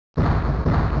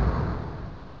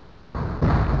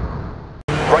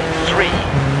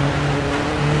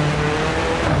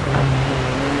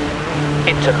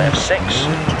into left 6,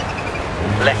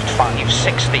 left 5,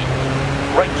 60,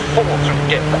 right 4 through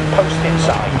dip, post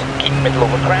inside, keep middle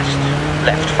over crest,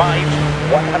 left 5,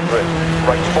 100,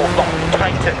 right 4 long,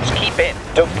 tightens, keep in,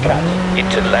 don't cut,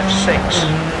 into left 6,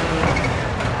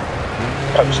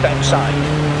 post outside,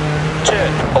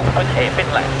 turn, open hairpin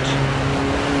left,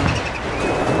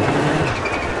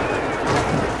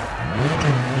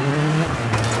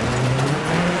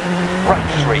 right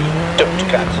 3, don't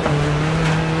cut,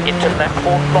 into left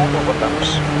 4 long over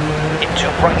bumps, into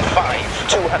right 5,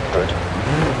 200,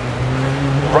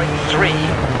 right 3,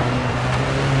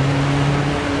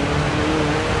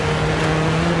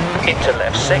 into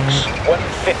left 6,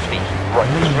 150, right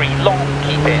 3 long,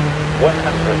 keep in,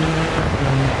 100,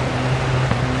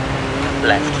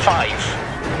 left 5,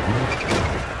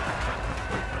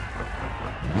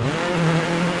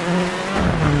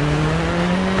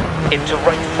 into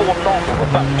right 4 long over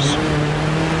bumps,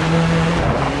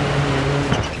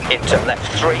 into left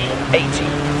 3, 80,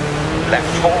 left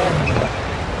 4,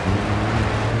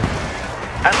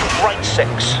 and right 6,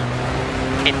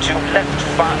 into left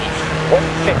 5,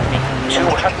 150,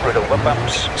 200 over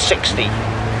bumps, 60,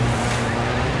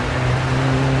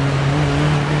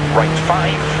 right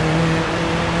 5,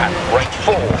 and right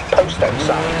 4, post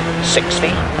outside,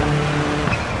 60,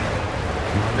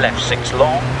 left 6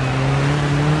 long,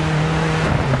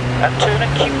 and turn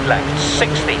acute left,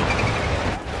 60,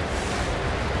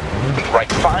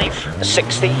 right 5,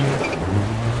 60,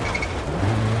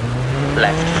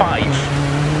 left 5,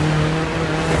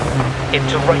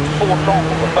 into right 4 long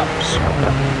over bumps,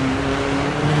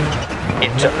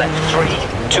 into left 3,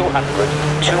 200,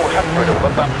 200 over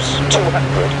bumps,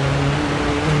 200,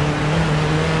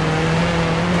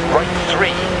 right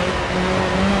 3,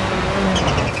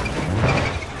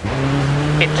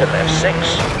 into left 6,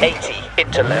 80,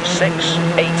 into left 6,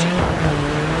 80,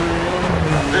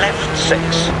 left 6,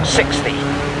 60,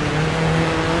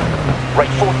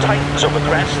 right 4 tightens over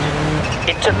crest,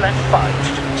 into left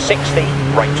 5, 60,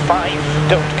 right 5,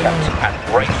 don't cut, and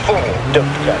right 4,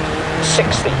 don't cut,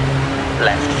 60,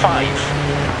 left 5,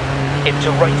 into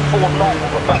right 4 long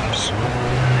over bumps,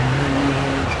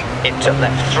 into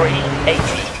left 3, 80,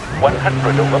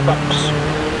 100 over bumps,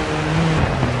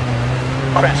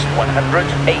 crest 100,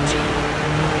 80,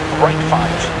 right 5,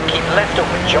 keep left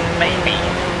over jump maybe,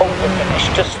 over finish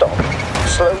to stop,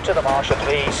 slow to the marshal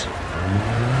please.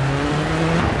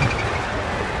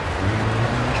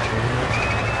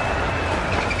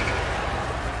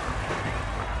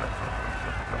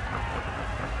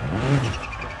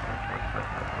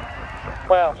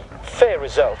 Well, fair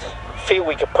result. Feel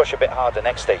we could push a bit harder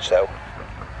next stage though.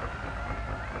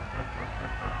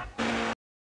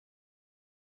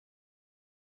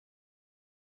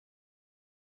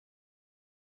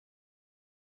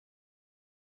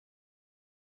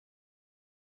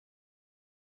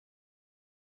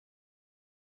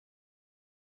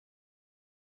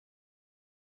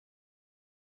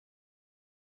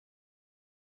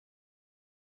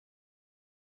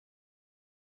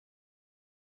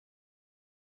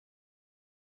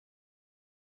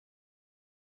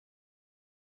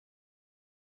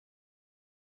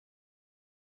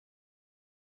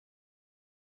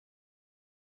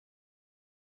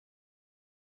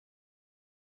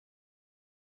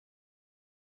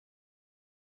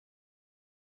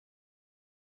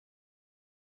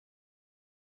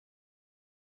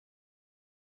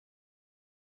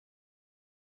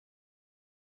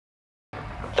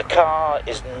 The car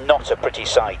is not a pretty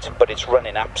sight, but it's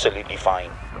running absolutely fine.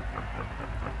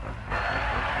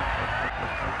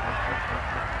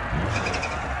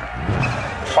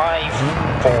 Five,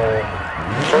 4,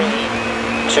 3,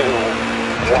 2,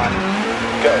 1,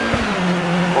 go.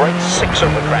 Right 6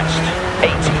 over crest,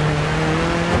 80.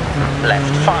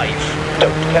 Left 5,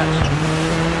 don't cut.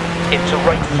 Into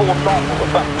right 4 long over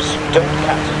bumps, don't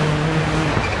cut.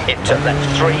 Into left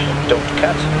 3, don't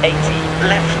cut, 80,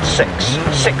 left 6,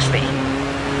 60.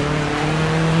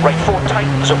 Right 4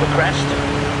 tightens over crest,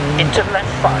 into left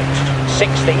 5,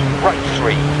 60, right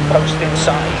 3, post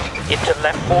inside, into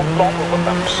left 4 long over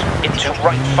bumps, into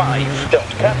right 5,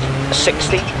 don't cut,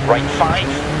 60, right 5,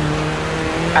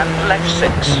 and left 6,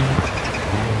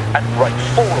 and right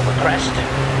 4 over crest,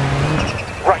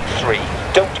 right 3,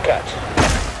 don't cut.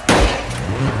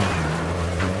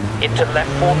 Into left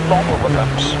 4 long over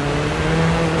bumps.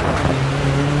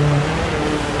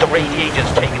 The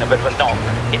radiator's taking a bit of a knock.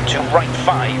 Into right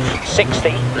 5, 60,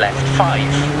 left 5.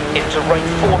 Into right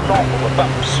 4 long over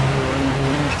bumps.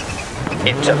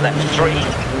 Into left 3.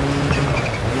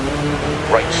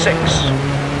 Right 6.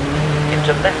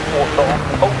 Into left 4 long,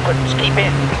 opens, keep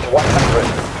in,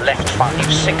 100. Left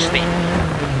 5, 60.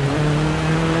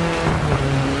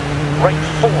 Right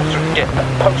 4 through dip,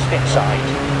 post inside.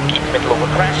 Keep middle over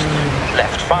crest,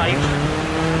 left 5.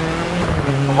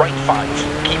 Right 5,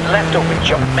 keep left over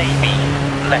jump maybe.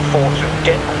 Left 4 through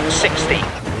dip, 60.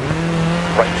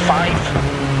 Right 5,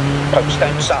 post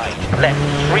outside. Left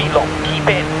 3 long, keep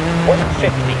in,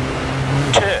 150.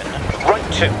 Turn,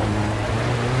 right 2.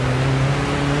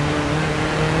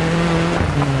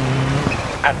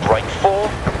 And right 4.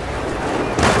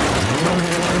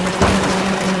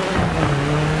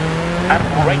 And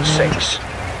right 6.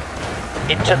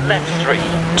 Into left 3,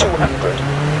 200.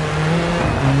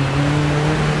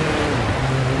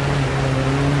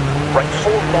 Right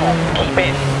 4 long, keep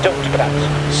in, don't cut,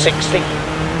 60.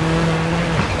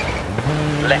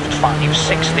 Left 5,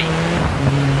 60.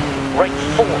 Right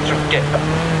 4 through dip.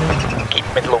 Keep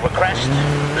middle over crest,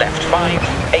 left 5,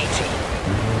 80.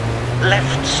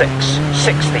 Left 6,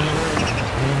 60.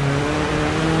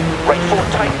 Right 4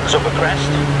 tightens over crest.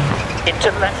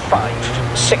 Into left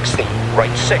 5, 60.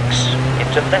 Right 6.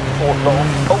 Into left 4 long,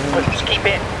 opens, keep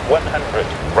in, 100.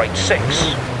 Right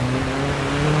 6.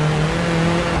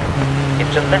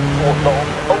 Into left 4 long,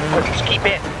 opens, keep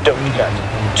in, don't cut,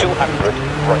 200.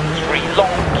 Right 3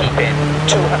 long, keep in,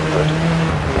 200.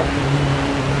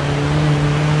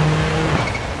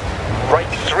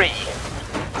 Right 3.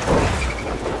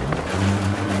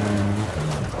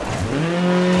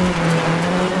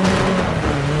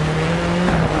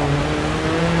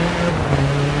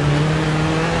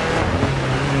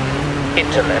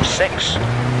 Into left 6.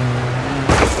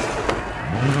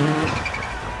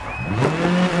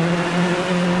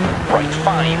 Right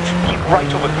 5, keep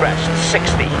right over crest,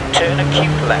 60. Turn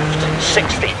acute left,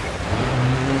 60.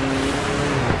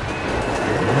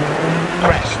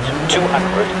 Crest,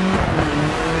 200.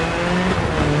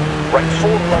 Right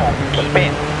 4 long, keep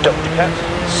in, don't cut,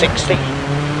 60.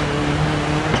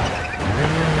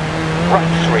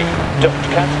 Right 3, don't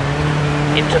cut.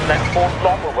 Into left 4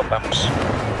 long over bumps.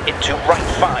 Into right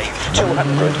 5,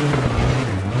 200.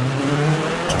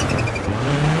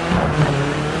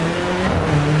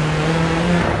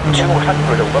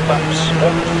 200 over bumps,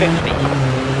 150.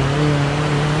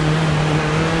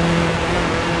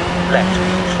 Left,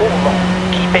 4 long,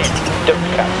 keep in, don't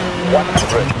cut,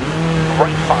 100.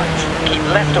 Right 5, keep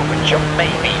left over jump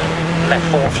maybe. Left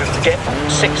 4 through dip,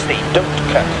 60, don't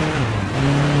cut.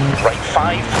 Right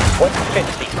 5,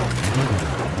 150.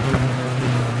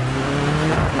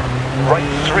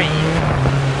 Right 3.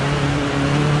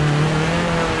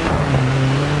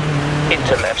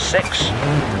 Into left 6.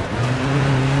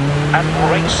 And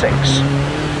right 6,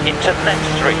 into left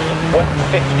 3,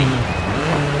 150.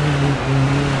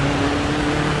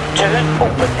 Turn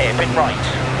open hairpin right,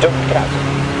 don't cut.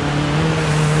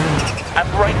 And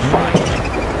right 5.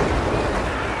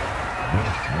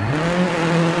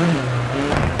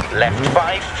 Left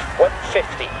 5,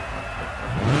 150.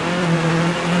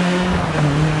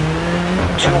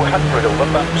 200 over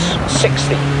bumps,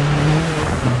 60.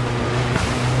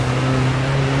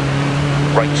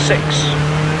 Right 6.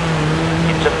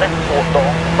 To left 4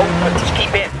 long, opens,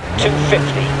 keep in,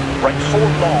 250. Right 4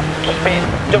 long, keep in,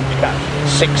 don't cut,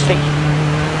 60.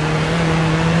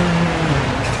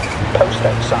 Post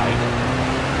outside.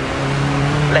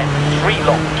 Left 3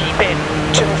 long, keep in,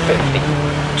 250.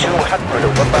 200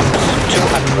 over bumps,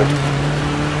 200.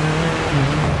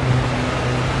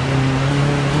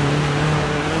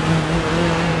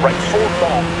 Right 4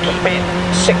 long, keep in,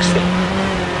 60.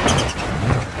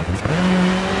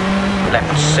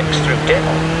 Left 6 through dip.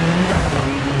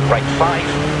 Right 5.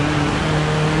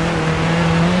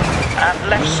 And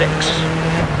left 6.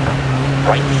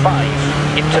 Right 5.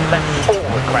 Into left 4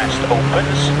 crest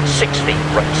opens. 60.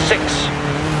 Right 6.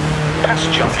 Past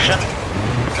junction.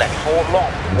 Left 4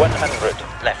 long. 100.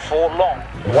 Left 4 long.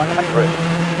 100.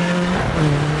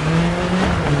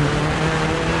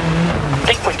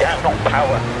 Think we're down on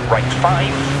power. Right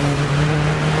 5.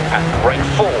 And right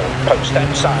 4. Post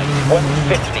outside.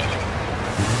 150.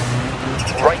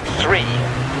 Right 3.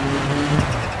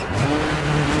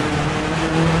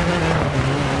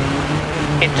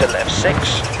 Into left 6,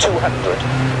 200.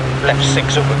 Left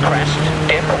 6 over crest,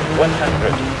 dip,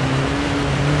 100.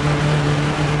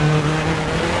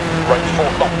 Right 4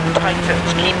 long,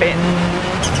 tightens, keep in.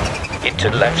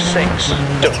 Into left 6,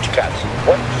 don't cut,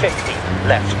 150.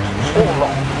 Left 4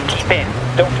 long, keep in,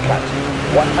 don't cut,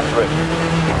 100.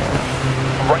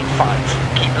 Right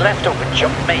 5, keep left over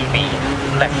jump maybe.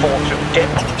 Left 4 through dip,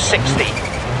 60.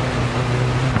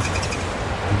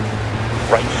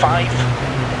 Right 5.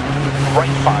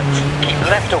 Right 5, keep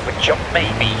left over jump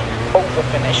maybe. Over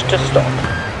finish to stop.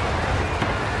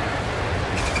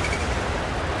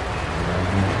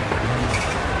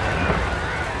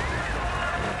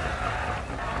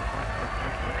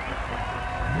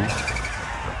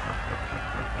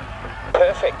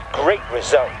 Great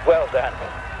result, well done.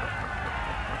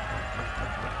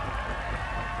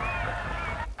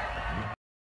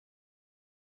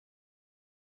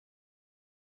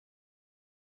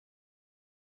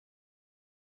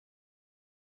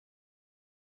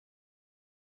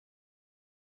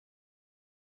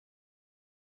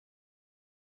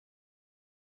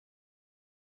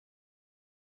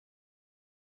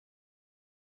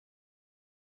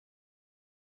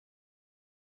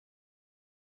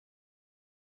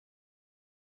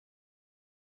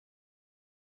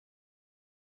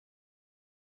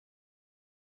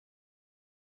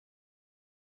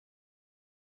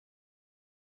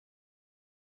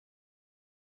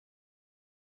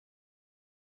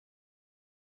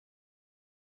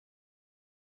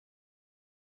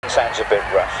 Sounds a bit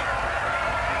rough.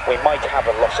 We might have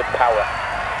a loss of power.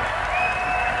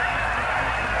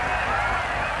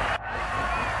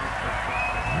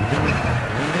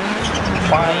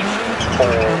 Five,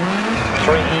 four,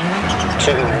 three,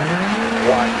 two,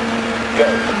 one,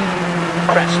 go.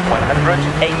 Crest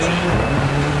 180.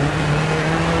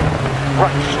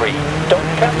 Right 3,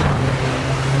 don't cut.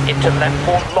 Into left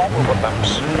 4 long over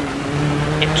bumps.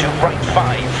 Into right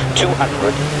 5,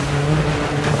 200.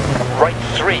 Right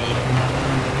 3.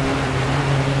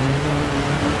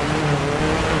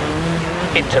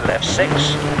 Into left 6.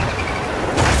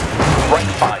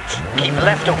 Right 5. Keep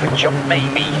left over jump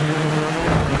maybe.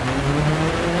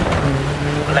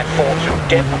 Left 4 through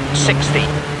dip, 60.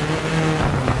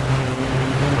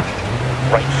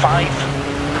 Right 5.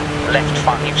 Left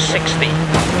 5, 60.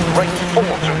 Right 4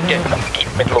 through dip. Keep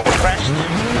middle over crest.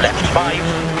 Left 5.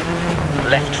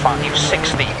 Left 5,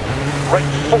 60.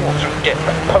 Right 4 through dip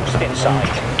and post inside.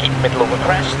 Keep middle over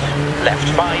crest. Left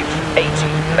 5, 80.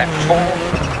 Left 4.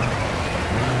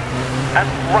 And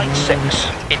right 6.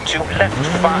 Into left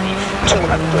 5,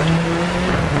 200.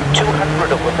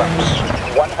 200 over bumps.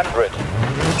 100.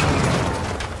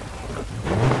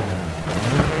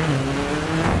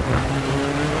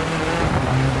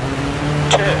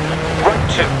 Turn. Right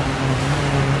 2.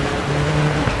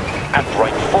 And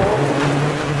right 4.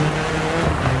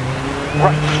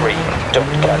 Right 3,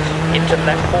 don't cut. Into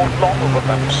left 4 long over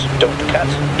bumps, don't cut.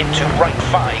 Into right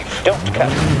 5, don't cut.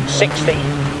 60,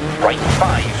 right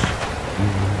 5.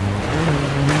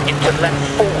 Into left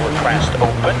 4 crest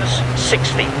opens,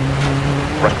 60.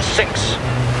 Right 6.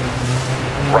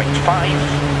 Right 5.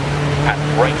 And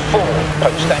right 4,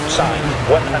 post outside,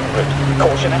 100.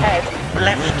 Caution ahead.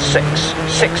 Left 6,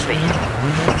 60.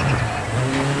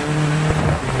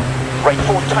 Right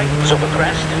 4 tightens over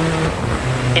crest.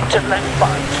 Into left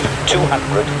 5,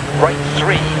 200, right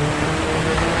 3.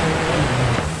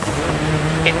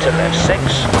 Into left 6,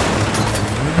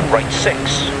 right 6.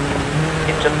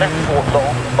 Into left 4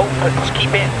 long, opens,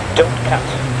 keep in, don't cut,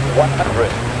 100.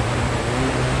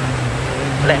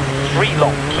 Left 3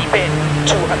 long, keep in,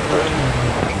 200.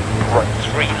 Right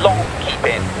 3 long, keep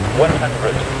in,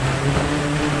 100.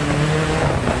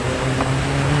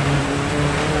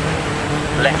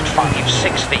 Left 5,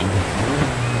 60.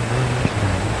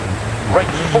 Right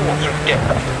 4 through dip.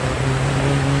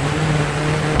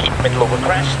 Keep middle over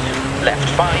crest. Left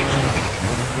 5.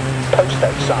 Post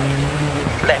outside.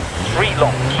 Left 3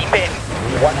 long. Keep in.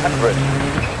 100.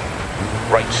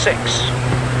 Right 6.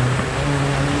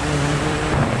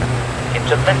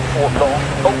 Into left 4 long.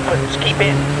 Opens. Keep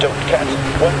in. Don't cut.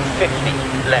 150.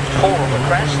 Left 4 over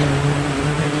crest.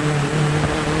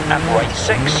 And right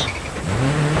 6.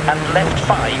 And left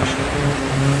 5.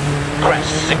 Crest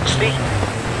 60.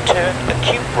 Turn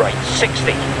acute right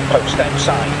 60, post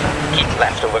outside, keep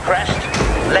left over crest,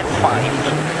 left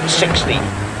 5, 60,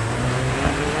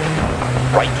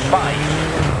 right 5,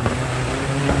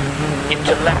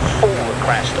 into left 4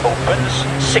 crest opens,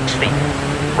 60,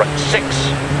 right 6,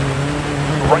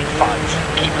 right 5,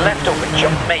 keep left over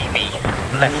jump maybe,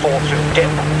 left 4 through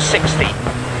dip, 60,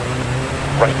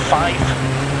 right 5,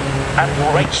 and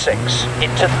right 6,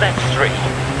 into left 3,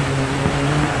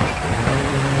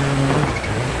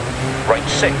 right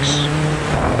 6,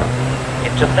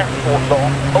 into left 4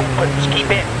 long, opens, keep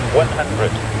in,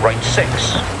 100, right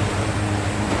 6,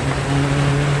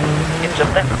 into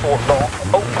left 4 long,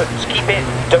 opens, keep in,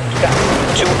 don't cut,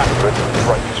 200,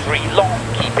 right 3 long,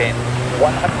 keep in,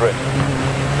 100,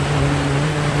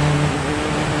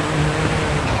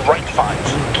 right 5,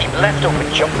 keep left over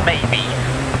jump maybe,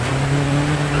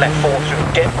 left 4 through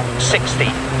dip,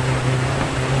 60,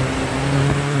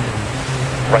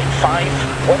 right 5,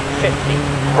 150,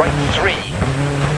 right 3,